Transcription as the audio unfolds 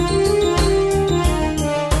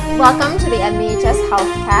Welcome to the MBHS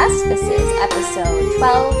Healthcast. This is episode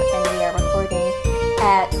 12, and we are recording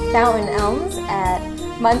at Fountain Elms at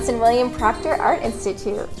Munson William Proctor Art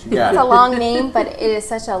Institute. It's a long name, but it is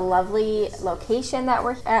such a lovely location that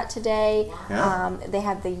we're at today. Yeah. They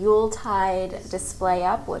have the Yuletide display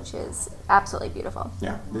up, which is absolutely beautiful.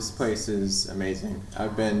 Yeah, this place is amazing.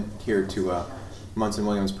 I've been here to Munson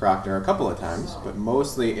Williams Proctor a couple of times, but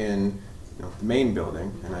mostly in the main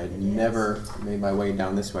building, and I never made my way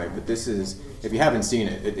down this way. But this is, if you haven't seen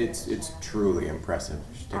it, it's truly impressive.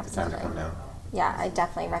 You should take the time to come down. Yeah, I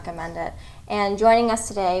definitely recommend it. And joining us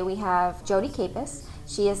today, we have Jody Capus.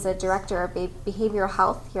 She is the Director of Behavioral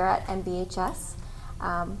Health here at MBHS.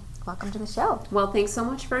 Welcome to the show. Well, thanks so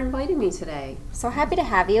much for inviting me today. So happy to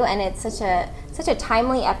have you, and it's such a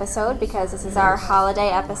timely episode because this is our holiday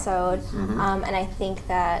episode, and I think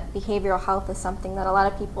that behavioral health is something that a lot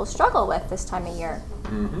of people struggle with this time of year.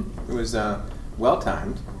 It was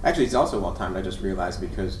well-timed. Actually, it's also well-timed, I just realized,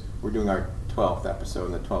 because we're doing our 12th episode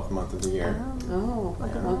in the 12th month of the year. Oh,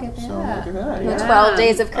 look at that. So look at that. The 12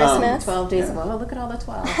 days of Christmas. 12 days of, oh, look at all the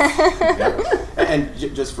 12. Yeah. And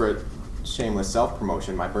just for a shameless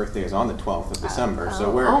self-promotion, my birthday is on the 12th of December,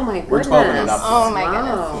 so we're 12 and up. Oh my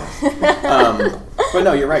goodness. But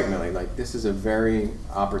no, you're right, Millie. Like, this is a very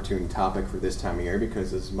opportune topic for this time of year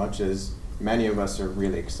because as much as many of us are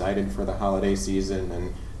really excited for the holiday season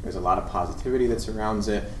and there's a lot of positivity that surrounds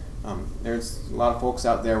it, there's a lot of folks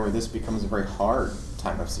out there where this becomes a very hard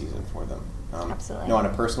time of season for them. Absolutely. On a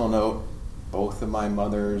personal note, both of my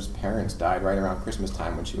mother's parents died right around Christmas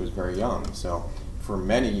time when she was very young, so for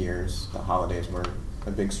many years, the holidays were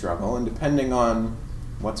a big struggle, and depending on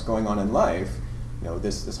what's going on in life,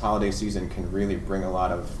 this holiday season can really bring a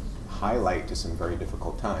lot of highlight to some very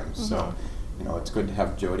difficult times. So, it's good to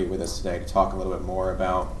have Jody with us today to talk a little bit more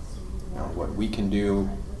about what we can do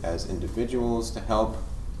as individuals to help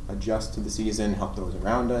adjust to the season, help those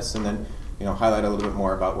around us, and then highlight a little bit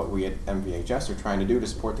more about what we at MVHS are trying to do to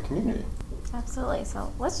support the community. Absolutely.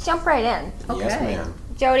 So let's jump right in. Okay. Yes, ma'am.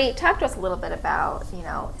 Jody, talk to us a little bit about,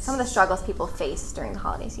 some of the struggles people face during the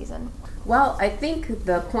holiday season. Well, I think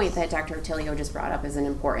the point that Dr. Attilio just brought up is an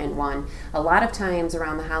important one. A lot of times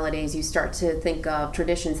around the holidays, you start to think of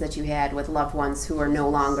traditions that you had with loved ones who are no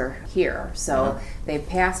longer here. So they've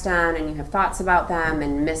passed on and you have thoughts about them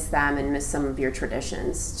and miss some of your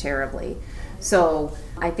traditions terribly. So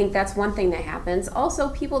I think that's one thing that happens. Also,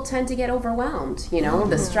 people tend to get overwhelmed.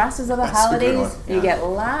 The stresses of the holidays, you get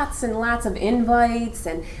lots and lots of invites,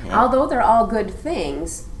 and although they're all good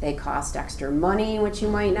things, they cost extra money, which you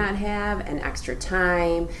might not have, and extra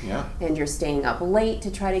time, and you're staying up late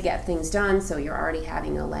to try to get things done, so you're already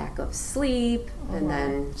having a lack of sleep, and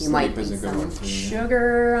then you might eat some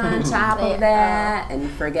sugar on top of that, and you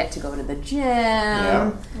forget to go to the gym.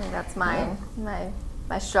 I think that's mine.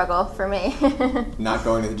 My struggle for me. Not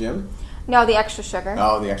going to the gym? No, the extra sugar.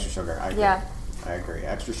 Oh, the extra sugar. I agree. Yeah. I agree.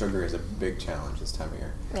 Extra sugar is a big challenge this time of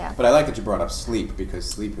year. Yeah. But I like that you brought up sleep because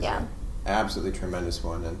sleep is an absolutely tremendous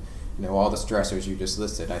one. And all the stressors you just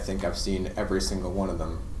listed, I think I've seen every single one of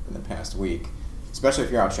them in the past week. Especially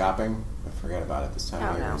if you're out shopping, but forget about it this time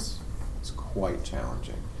of year. It's quite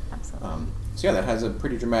challenging. Absolutely. So that has a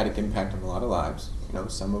pretty dramatic impact on a lot of lives.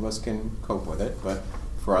 Some of us can cope with it, but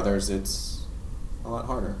for others it's a lot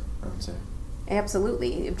harder, I would say.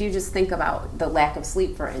 Absolutely. If you just think about the lack of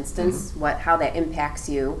sleep, for instance, how that impacts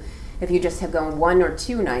you, if you just have gone 1 or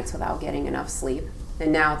 2 nights without getting enough sleep,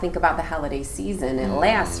 and now think about the holiday season. It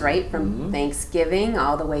lasts, right, from Thanksgiving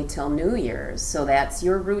all the way till New Year's. So that's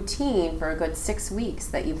your routine for a good 6 weeks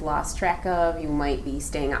that you've lost track of. You might be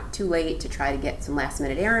staying up too late to try to get some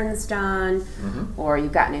last-minute errands done, or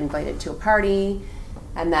you've gotten invited to a party,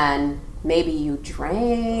 and then maybe you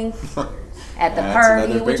drank at the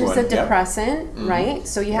party, which is a depressant, right?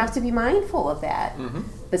 So you have to be mindful of that.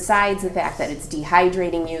 Besides the fact that it's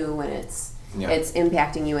dehydrating you and it's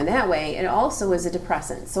impacting you in that way, it also is a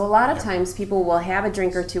depressant. So a lot of times people will have a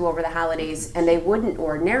drink or two over the holidays and they wouldn't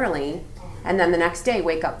ordinarily, and then the next day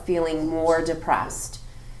wake up feeling more depressed.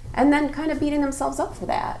 And then kind of beating themselves up for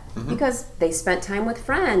that because they spent time with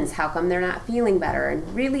friends. How come they're not feeling better?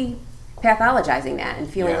 And really pathologizing that and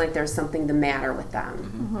feeling like there's something the matter with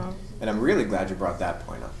them. And I'm really glad you brought that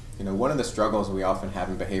point up. One of the struggles we often have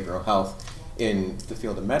in behavioral health in the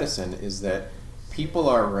field of medicine is that people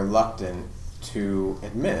are reluctant to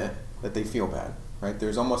admit that they feel bad, right?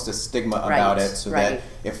 There's almost a stigma about it, so that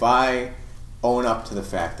if I own up to the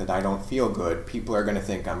fact that I don't feel good, people are going to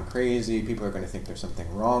think I'm crazy, people are going to think there's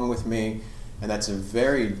something wrong with me, and that's a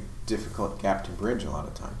very difficult gap to bridge a lot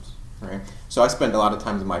of times. Right? So I spend a lot of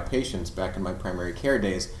time with my patients back in my primary care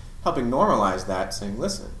days helping normalize that, saying,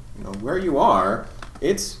 listen, where you are,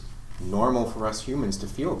 it's normal for us humans to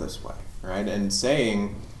feel this way, right? And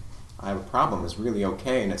saying, I have a problem is really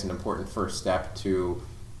okay, and it's an important first step to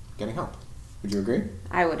getting help. Would you agree?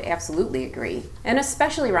 I would absolutely agree. And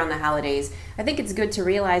especially around the holidays, I think it's good to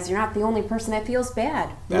realize you're not the only person that feels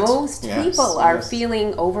bad. Most people are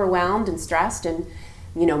feeling overwhelmed and stressed and,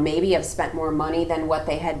 maybe have spent more money than what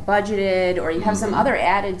they had budgeted, or you have some other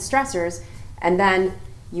added stressors, and then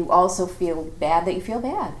you also feel bad that you feel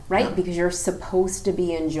bad, right? Yeah. Because you're supposed to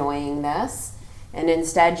be enjoying this. And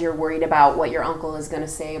instead you're worried about what your uncle is going to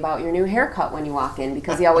say about your new haircut when you walk in,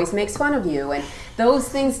 because he always makes fun of you. And those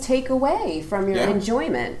things take away from your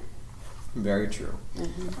enjoyment. Very true.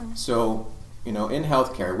 So, in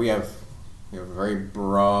healthcare, we have a very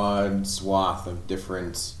broad swath of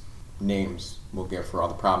different names we'll give for all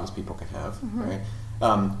the problems people can have, right?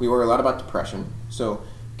 We worry a lot about depression. So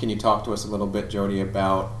can you talk to us a little bit, Jody,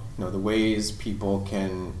 about the ways people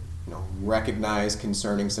can recognize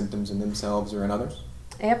concerning symptoms in themselves or in others?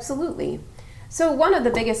 Absolutely. So one of the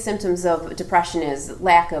biggest symptoms of depression is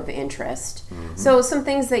lack of interest. So some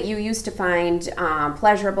things that you used to find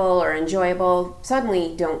pleasurable or enjoyable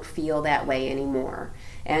suddenly don't feel that way anymore.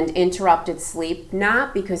 And interrupted sleep,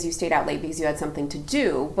 not because you stayed out late because you had something to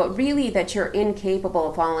do, but really that you're incapable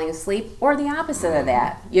of falling asleep, or the opposite of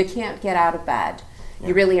that. You can't get out of bed.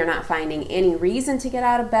 You really are not finding any reason to get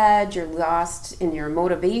out of bed. You're lost in your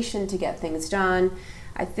motivation to get things done.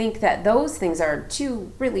 I think that those things are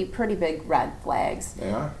two really pretty big red flags.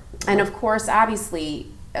 They are. And of course,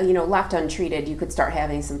 obviously, left untreated, you could start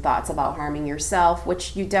having some thoughts about harming yourself,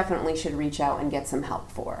 which you definitely should reach out and get some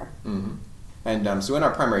help for. And so in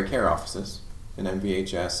our primary care offices in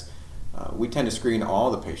MVHS, we tend to screen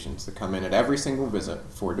all the patients that come in at every single visit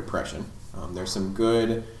for depression. There's some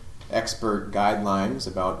good expert guidelines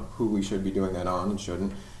about who we should be doing that on and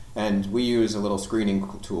shouldn't. And we use a little screening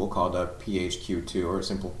tool called a PHQ-2, or a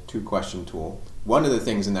simple 2-question tool. One of the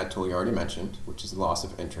things in that tool you already mentioned, which is loss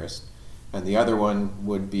of interest. And the other one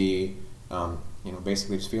would be,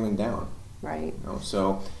 basically just feeling down. Right.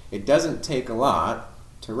 So it doesn't take a lot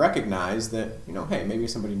to recognize that, hey, maybe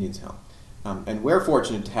somebody needs help. And we're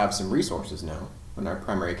fortunate to have some resources now in our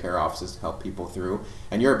primary care offices to help people through.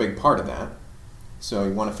 And you're a big part of that. So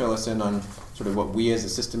you want to fill us in on sort of what we as a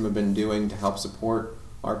system have been doing to help support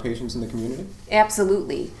our patients in the community?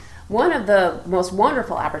 Absolutely. One of the most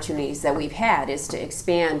wonderful opportunities that we've had is to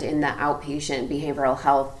expand in the outpatient behavioral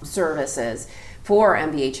health services for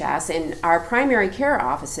MVHS. In our primary care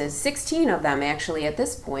offices, 16 of them actually at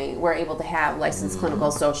this point, we're able to have licensed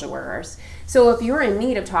clinical social workers. So if you're in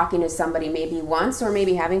need of talking to somebody maybe once, or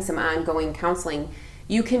maybe having some ongoing counseling,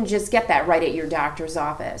 you can just get that right at your doctor's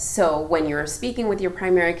office. So when you're speaking with your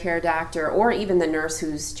primary care doctor, or even the nurse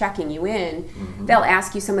who's checking you in, they'll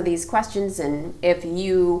ask you some of these questions, and if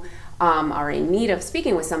you are in need of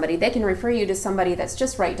speaking with somebody, they can refer you to somebody that's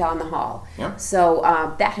just right down the hall. Yeah. So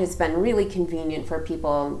that has been really convenient for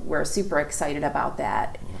people. We're super excited about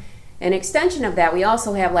that. An extension of that, we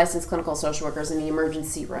also have licensed clinical social workers in the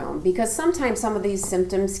emergency room, because sometimes some of these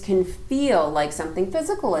symptoms can feel like something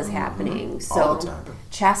physical is happening. So all the time.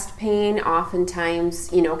 Chest pain oftentimes,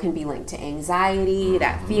 can be linked to anxiety,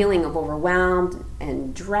 that feeling of overwhelmed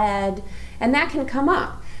and dread, and that can come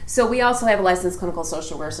up. So we also have licensed clinical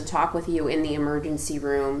social workers to talk with you in the emergency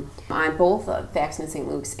room on both Faxon St.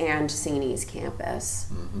 Luke's and St. E's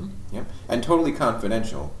campus. Yep. And totally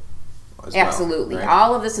confidential. Absolutely. Well, right?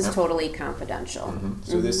 All of this is totally confidential.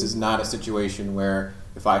 So this is not a situation where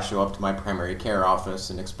if I show up to my primary care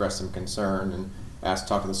office and express some concern and ask to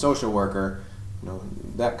talk to the social worker,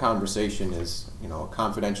 that conversation is, a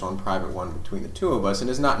confidential and private one between the two of us, and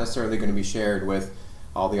is not necessarily going to be shared with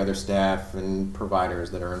all the other staff and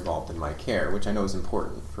providers that are involved in my care, which I know is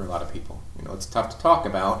important for a lot of people. It's tough to talk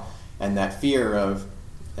about, and that fear of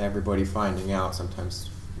everybody finding out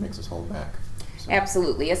sometimes makes us hold back. So.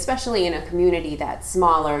 Absolutely, especially in a community that's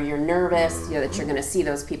smaller. You're nervous that you're going to see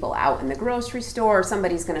those people out in the grocery store, or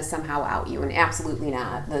somebody's going to somehow out you, and absolutely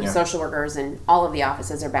not. The social workers and all of the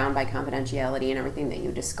offices are bound by confidentiality, and everything that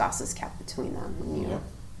you discuss is kept between them and you.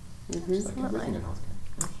 It's like everything in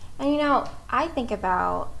healthcare. And I think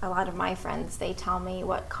about a lot of my friends. They tell me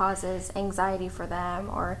what causes anxiety for them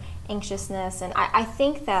or anxiousness, and I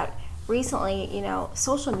think that recently,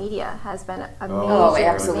 social media has been a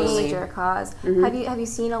major cause. Have you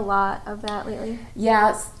seen a lot of that lately?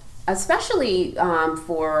 Yes, especially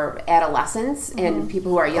for adolescents and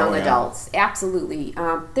people who are young adults. Absolutely.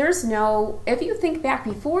 If you think back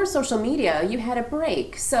before social media, you had a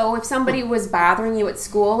break. So if somebody was bothering you at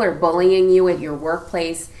school or bullying you at your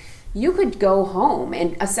workplace, you could go home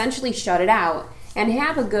and essentially shut it out and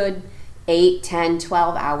have a good 8, 10,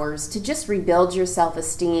 12 hours to just rebuild your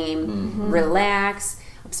self-esteem, relax,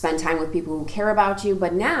 spend time with people who care about you.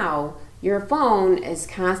 But now your phone is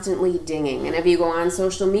constantly dinging. And if you go on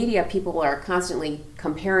social media, people are constantly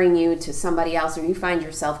comparing you to somebody else, or you find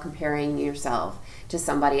yourself comparing yourself to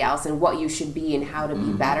somebody else and what you should be and how to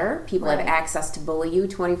be better. People have access to bully you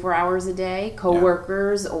 24 hours a day,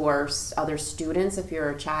 coworkers or other students if you're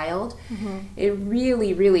a child. It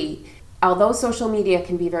really, really, although social media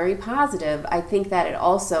can be very positive, I think that it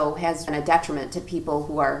also has been a detriment to people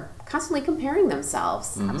who are constantly comparing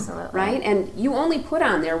themselves. Absolutely. Right? And you only put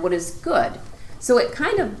on there what is good. So it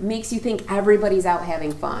kind of makes you think everybody's out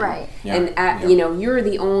having fun. Right. Yeah. And, you know, you're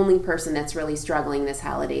the only person that's really struggling this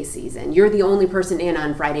holiday season. You're the only person in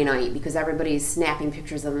on Friday night because everybody's snapping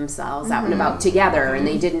pictures of themselves out and about together and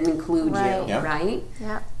they didn't include Right. you, Yep. right?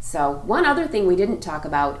 Yeah. So one other thing we didn't talk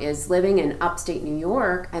about is living in upstate New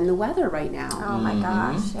York and the weather right now. Oh my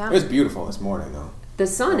gosh. Yeah. It was beautiful this morning, though. The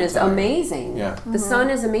sun is amazing. Yeah. The sun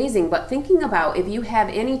is amazing, but thinking about if you have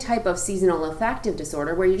any type of seasonal affective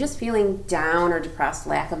disorder where you're just feeling down or depressed,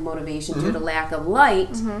 lack of motivation due to lack of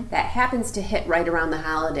light, that happens to hit right around the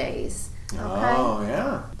holidays. Oh,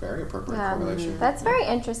 yeah. Very appropriate correlation. That's very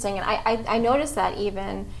interesting, and I noticed that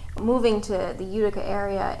even moving to the Utica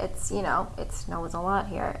area, it's, you know, it snows a lot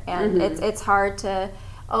here, and it's hard to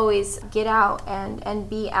always get out and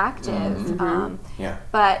be active. Yeah.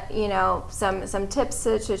 But, you know, some tips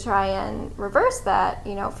to try and reverse that,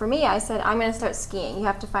 you know, for me, I said, I'm going to start skiing. You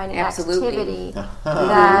have to find an activity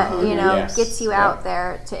that, you know, gets you out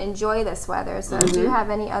there to enjoy this weather. So do you have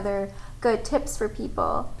any other good tips for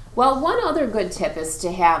people? Well, one other good tip is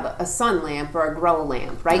to have a sun lamp or a grow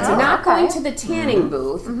lamp, right? So not going to the tanning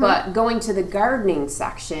booth, but going to the gardening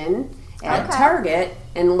section at Target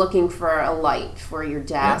and looking for a light for your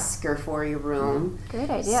desk or for your room.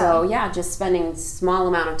 Great idea. So yeah, just spending small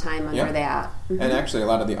amount of time under that. And actually, a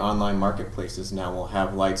lot of the online marketplaces now will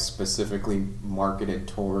have lights specifically marketed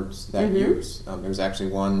towards that use. There's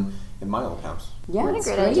actually one in my old house. Yeah, What a it's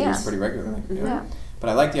great great. idea. It's pretty regularly. Yeah. But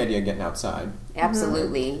I like the idea of getting outside.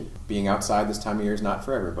 Absolutely. Being outside this time of year is not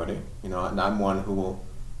for everybody. You know, and I'm one who will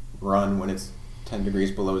run when it's 10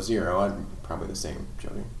 degrees below zero. I'm probably the same,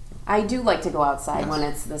 Jody. I do like to go outside when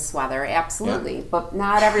it's this weather, absolutely, Yeah. but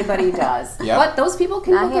not everybody does. Yeah. But those people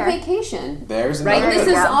can Not book here. a vacation. There's Right, another this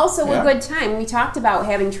good is one. also Yeah. a good time. We talked about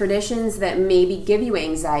having traditions that maybe give you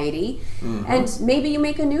anxiety, and maybe you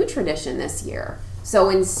make a new tradition this year. So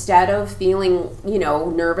instead of feeling, you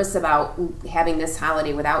know, nervous about having this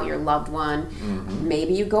holiday without your loved one,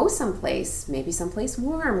 maybe you go someplace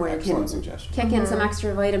warm where Excellent you suggestion. can kick in some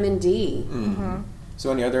extra vitamin D.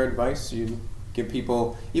 So any other advice you give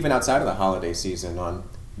people, even outside of the holiday season, on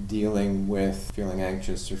dealing with feeling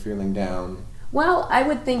anxious or feeling down? Well, I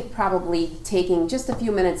would think probably taking just a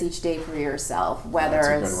few minutes each day for yourself, whether That's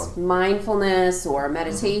a good it's one. mindfulness or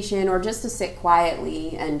meditation or just to sit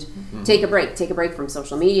quietly and take a break. Take a break from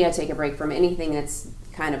social media, take a break from anything that's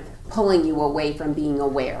kind of pulling you away from being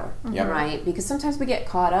aware, Yep. right? Because sometimes we get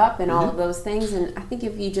caught up in all of those things, and I think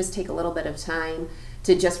if you just take a little bit of time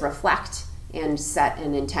to just reflect and set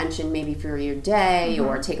an intention maybe for your day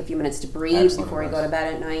or take a few minutes to breathe Excellent before you go to advice.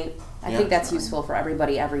 bed at night, I Yeah. think that's useful for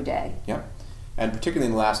everybody every day. Yep. And particularly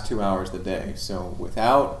in the last 2 hours of the day. So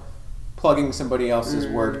without plugging somebody else's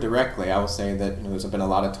work directly, I will say that, you know, there's been a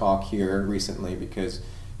lot of talk here recently because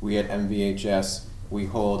we at MVHS, we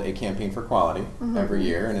hold a campaign for quality every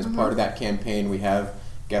year. And as part of that campaign, we have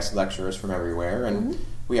guest lecturers from everywhere. And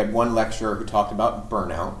we had one lecturer who talked about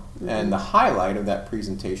burnout. And the highlight of that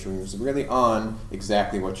presentation was really on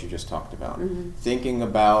exactly what you just talked about. Thinking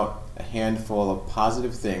about a handful of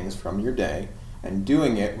positive things from your day and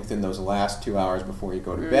doing it within those last 2 hours before you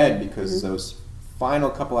go to bed, because those final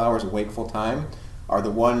couple hours of wakeful time are the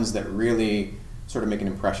ones that really sort of make an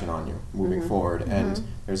impression on you moving forward. And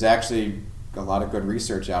there's actually a lot of good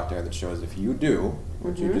research out there that shows if you do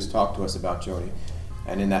what you just talked to us about, Jody,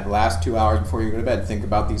 and in that last 2 hours before you go to bed, think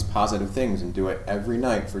about these positive things and do it every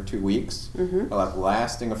night for 2 weeks, it'll have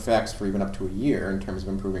lasting effects for even up to a year in terms of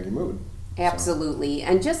improving your mood. Absolutely.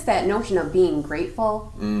 And just that notion of being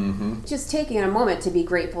grateful, just taking a moment to be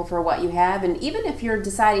grateful for what you have. And even if you're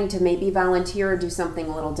deciding to maybe volunteer or do something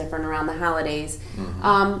a little different around the holidays,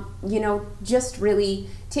 you know, just really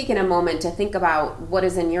taking a moment to think about what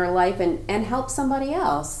is in your life and help somebody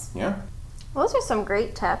else. Yeah. Those are some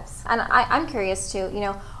great tips. And I'm curious too, you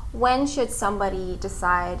know, when should somebody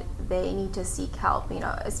decide they need to seek help? You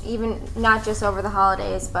know, it's even not just over the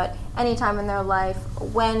holidays, but any time in their life,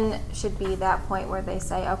 when should be that point where they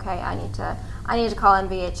say, okay, I need to call in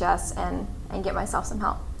VHS and get myself some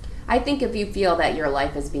help? I think if you feel that your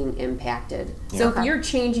life is being impacted, so if you're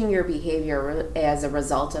changing your behavior as a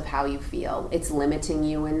result of how you feel, it's limiting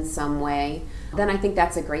you in some way, then I think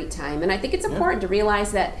that's a great time. And I think it's important to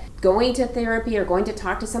realize that going to therapy or going to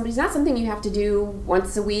talk to somebody is not something you have to do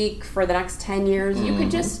once a week for the next 10 years. You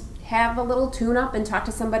could just have a little tune-up and talk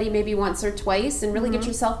to somebody maybe once or twice and really get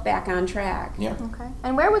yourself back on track. Yeah. Okay.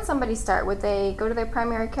 And where would somebody start? Would they go to their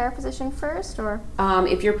primary care physician first, or?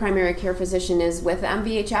 If your primary care physician is with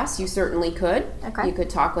MVHS, you certainly could. Okay. You could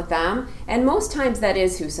talk with them. And most times that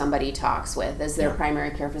is who somebody talks with, is their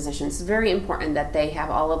primary care physician. It's very important that they have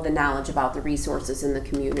all of the knowledge about the resources in the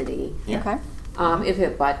community. Yeah. Okay.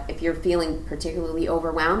 If you're feeling particularly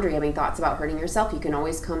overwhelmed or you're having thoughts about hurting yourself, you can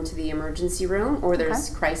always come to the emergency room, or there's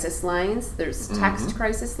crisis lines, there's text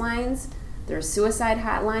crisis lines, there's suicide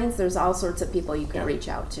hotlines, there's all sorts of people you can reach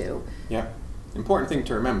out to. Yeah. Important thing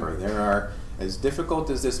to remember, there are, as difficult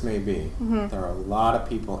as this may be, there are a lot of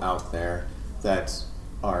people out there that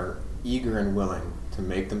are eager and willing to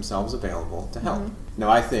make themselves available to help. Now,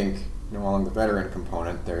 I think, along the veteran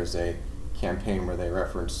component, there's a campaign where they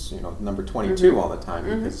reference, number 22 all the time,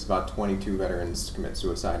 because it's about 22 veterans commit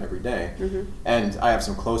suicide every day. And I have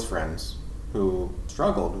some close friends who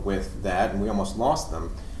struggled with that, and we almost lost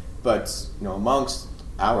them. But, amongst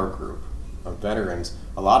our group of veterans,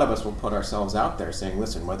 a lot of us will put ourselves out there saying,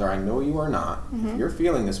 listen, whether I know you or not, if you're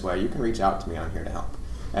feeling this way, you can reach out to me. I'm here to help.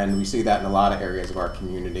 And we see that in a lot of areas of our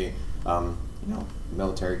community,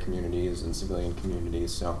 military communities and civilian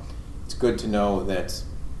communities. So it's good to know that,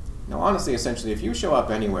 honestly, essentially, if you show up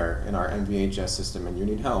anywhere in our MVHS system and you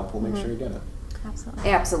need help, we'll make sure you get it.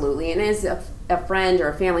 Absolutely. And as a friend or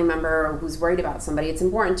a family member who's worried about somebody, it's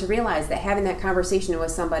important to realize that having that conversation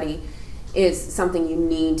with somebody is something you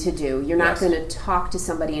need to do. You're not going to talk to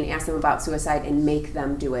somebody and ask them about suicide and make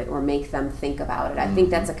them do it or make them think about it. I think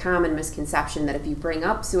that's a common misconception, that if you bring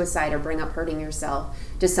up suicide or bring up hurting yourself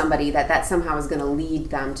to somebody, that somehow is going to lead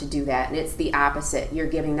them to do that. And it's the opposite. You're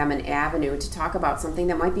giving them an avenue to talk about something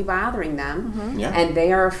that might be bothering them, and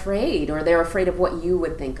they are afraid, or they're afraid of what you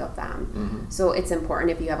would think of them. So it's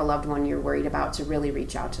important, if you have a loved one you're worried about, to really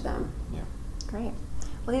reach out to them. Yeah. Great.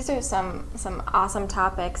 Well, these are some awesome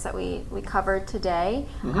topics that we covered today.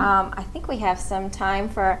 I think we have some time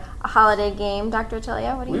for a holiday game. Dr.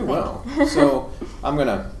 Attilio, what do you think? We will. So I'm going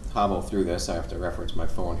to hobble through this. I have to reference my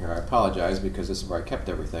phone here. I apologize, because this is where I kept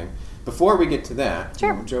everything. Before we get to that,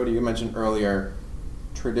 Jody, you mentioned earlier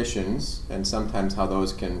traditions and sometimes how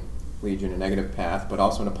those can lead you in a negative path, but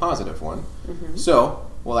also in a positive one. So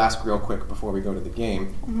we'll ask real quick before we go to the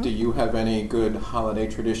game, do you have any good holiday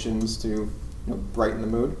traditions to brighten the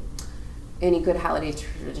mood? Any good holiday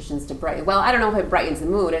traditions to brighten? Well, I don't know if it brightens the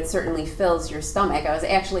mood. It certainly fills your stomach. I was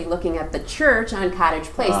actually looking at the church on Cottage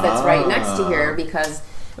Place that's right next to here, because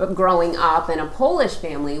growing up in a Polish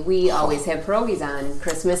family, we always had pierogies on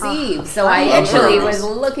Christmas Eve. So I actually was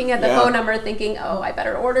looking at the phone number thinking, I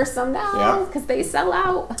better order some now, because they sell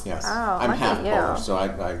out. Yes. I'm half Polish, so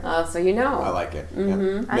I so you know. I like it.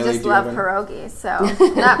 I just love pierogies, so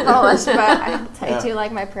not Polish, but I do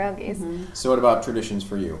like my pierogies. So what about traditions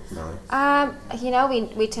for you,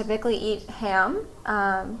 Millie? We typically eat ham.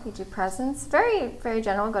 We do presents. Very, very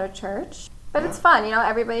general. Go to church. But it's fun,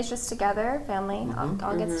 everybody's just together, family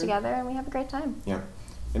all gets together, and we have a great time. Yeah.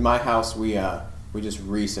 In my house, we just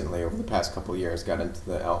recently, over the past couple of years, got into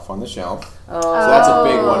the Elf on the Shelf. So that's a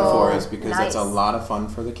big one for us, because that's a lot of fun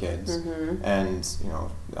for the kids. And,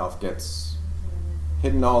 Elf gets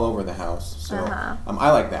hidden all over the house. So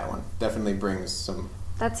I like that one. Definitely brings some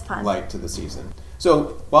light to the season.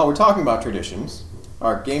 So while we're talking about traditions,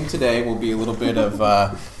 our game today will be a little bit of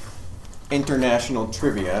international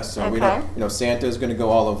trivia. So we don't, Santa's going to go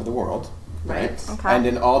all over the world, right? And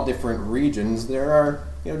in all different regions, there are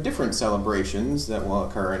different celebrations that will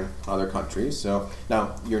occur in other countries. So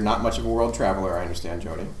now, you're not much of a world traveler, I understand,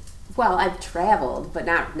 Jody. Well, I've traveled, but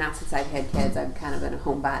not since I've had kids. I've kind of been a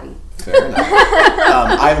homebody. Fair enough.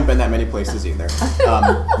 I haven't been that many places either.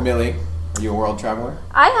 Millie, are you a world traveler?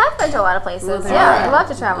 I have been to a lot of places. I love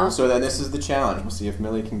to travel. So then this is the challenge. We'll see if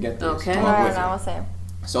Millie can get these. Okay. All right, now we'll see.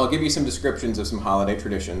 So I'll give you some descriptions of some holiday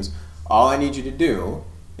traditions. All I need you to do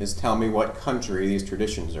is tell me what country these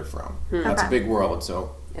traditions are from. That's a big world,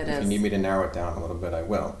 so if you need me to narrow it down a little bit, I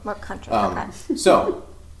will. What country? So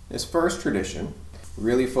this first tradition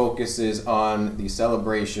really focuses on the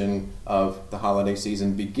celebration of the holiday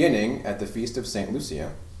season, beginning at the Feast of St.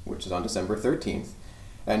 Lucia, which is on December 13th,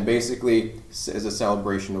 and basically is a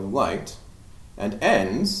celebration of light, and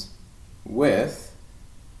ends with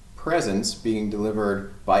presents being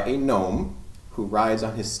delivered by a gnome who rides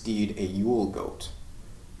on his steed, a Yule goat.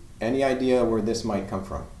 Any idea where this might come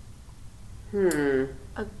from?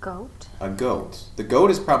 A goat? A goat. The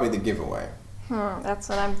goat is probably the giveaway. That's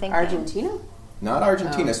what I'm thinking. Argentina? Not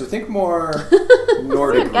Argentina. So think more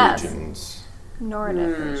Nordic regions.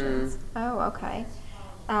 Nordic regions. Oh, okay.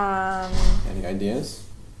 Any ideas?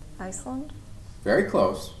 Iceland? Very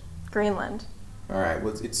close. Greenland. All right.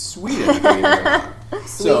 Well, it's Sweden. Believe it or not.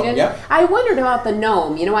 So, Sweden? I wondered about the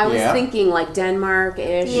gnome. I was thinking like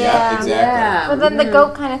Denmark-ish. Yeah, exactly. Yeah. But then the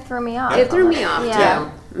goat kind of threw me off. It threw me off, Yeah.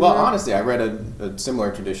 too. Well, honestly, I read a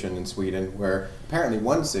similar tradition in Sweden where apparently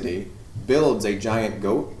one city builds a giant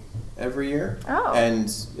goat every year. Oh. And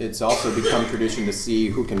it's also become tradition to see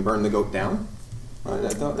who can burn the goat down. I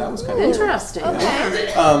thought that was kind of Interesting.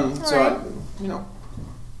 Okay. So,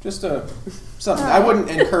 just something. I wouldn't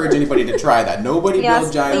encourage anybody to try that. Nobody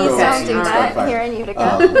build giant please goats. don't do and start that fires. here in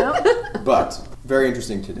Utica. But very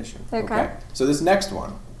interesting tradition. Okay. So this next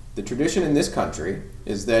one, the tradition in this country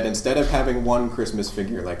is that instead of having one Christmas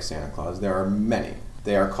figure like Santa Claus, there are many.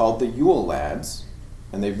 They are called the Yule Lads,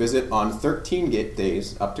 and they visit on 13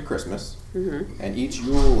 days up to Christmas. Mm-hmm. And each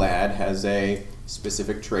Yule Lad has a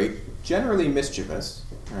specific trait, generally mischievous,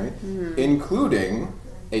 right? Mm-hmm. Including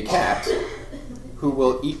a cat who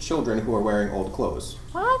will eat children who are wearing old clothes.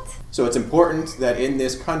 What? So it's important that in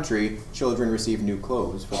this country, children receive new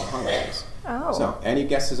clothes for the holidays. Oh. So, any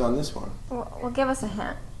guesses on this one? Well, give us a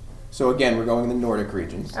hint. So again, we're going in the Nordic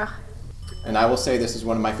regions. Ugh. And I will say this is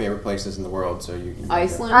one of my favorite places in the world, so you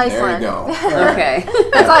Iceland? There you go. Okay.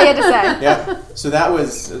 That's all you had to say. Yeah.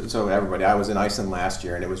 So everybody, I was in Iceland last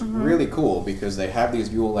year, and it was really cool because they have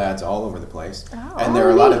these Yule Lads all over the place. Oh, and there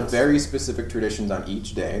are a lot of very specific traditions on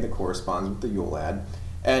each day that corresponds with the Yule Lad.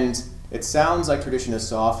 And it sounds like tradition has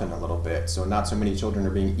softened a little bit, so not so many children are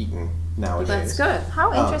being eaten nowadays. That's good.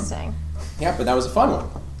 How interesting. Yeah, but that was a fun one.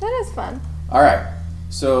 That is fun. All right.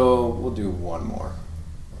 So we'll do one more.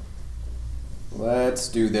 Let's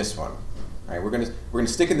do this one. All right, we're gonna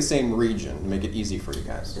stick in the same region to make it easy for you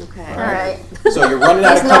guys. Okay. All right. So you're running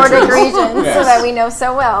out of These countries. Nordic regions, Yes. so that we know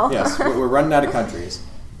so well. Yes, we're running out of countries,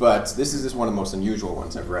 but this is just one of the most unusual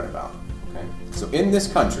ones I've read about. Okay. So in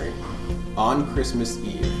this country, on Christmas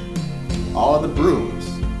Eve, all of the brooms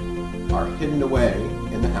are hidden away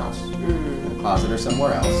in the house, in a closet or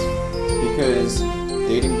somewhere else, because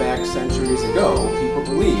dating back centuries ago, people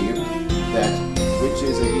believed that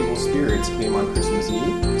witches and evil spirits came on Christmas Eve,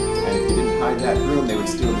 and if you didn't hide that broom, they would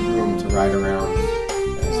steal the broom to ride around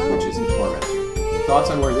as witches and torment you. Thoughts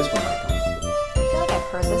on where this one might come from? I feel like I've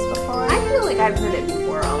heard this before. I feel like I've heard it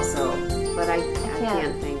before also, but I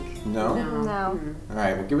can't think. No? No. All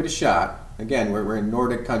right, we'll give it a shot. Again, we're in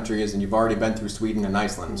Nordic countries, and you've already been through Sweden and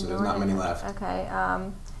Iceland, so there's not many left. Okay.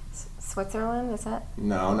 Switzerland, is that?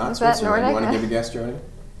 No, not Is that Switzerland. You Nordic? want to give a guess, Jody?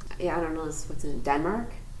 Yeah, I don't know. What's in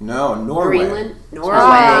Denmark? No, Norway. Greenland? Norway.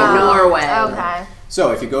 Oh. Norway. Okay.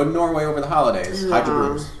 So if you go to Norway over the holidays, hide your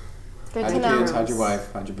brooms. Good Hide to your know. kids, hide your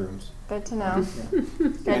wife, hide your brooms. Good to know.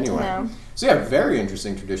 Good Anyway, to know. so yeah, very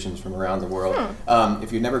interesting traditions from around the world.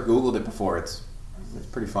 If you've never Googled it before, it's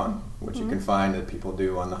pretty fun what you can find that people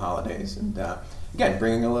do on the holidays. And again,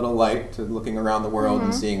 bringing a little light to looking around the world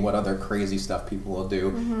and seeing what other crazy stuff people will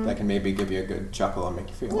do that can maybe give you a good chuckle and make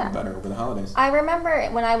you feel a little better over the holidays. I remember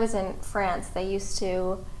when I was in France, they used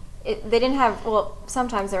to, they didn't have, well,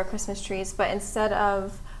 sometimes there were Christmas trees, but instead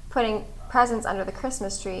of putting presents under the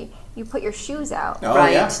Christmas tree, you put your shoes out. Oh,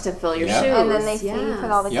 Right, yeah. to fill your Yeah. shoes. And then you put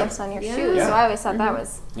all the Yep. gifts on your Yeah. shoes. Yeah. So I always thought that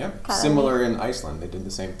was Yep. kinda Similar in Iceland, they did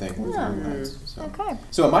the same thing with Yule Lads. So. okay.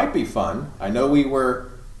 So it might be fun. I know we were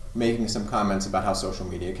making some comments about how social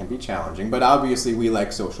media can be challenging, but obviously we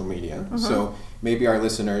like social media. So maybe our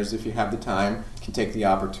listeners, if you have the time, can take the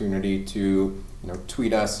opportunity to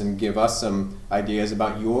tweet us and give us some ideas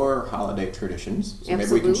about your holiday traditions. So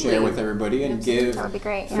maybe we can share Absolutely. with everybody and give That would be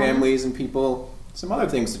great. Yeah. families and people some other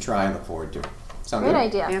things to try and look forward to. Sound Great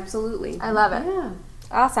good? idea. Absolutely. I love it. Yeah.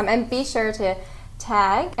 Awesome. And be sure to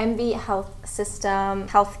tag MV Health System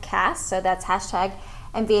Healthcast. So that's hashtag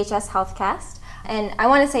MVHS Healthcast. And I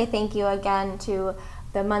want to say thank you again to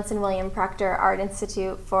the Munson William Proctor Art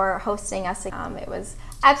Institute for hosting us. It was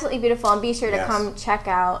absolutely beautiful. And be sure to Yes. come check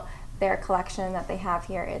out their collection that they have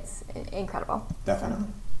here. It's incredible. Definitely.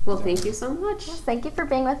 Well, thank you so much. Thank you for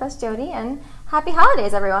being with us, Jody. And happy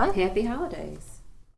holidays, everyone. Happy holidays.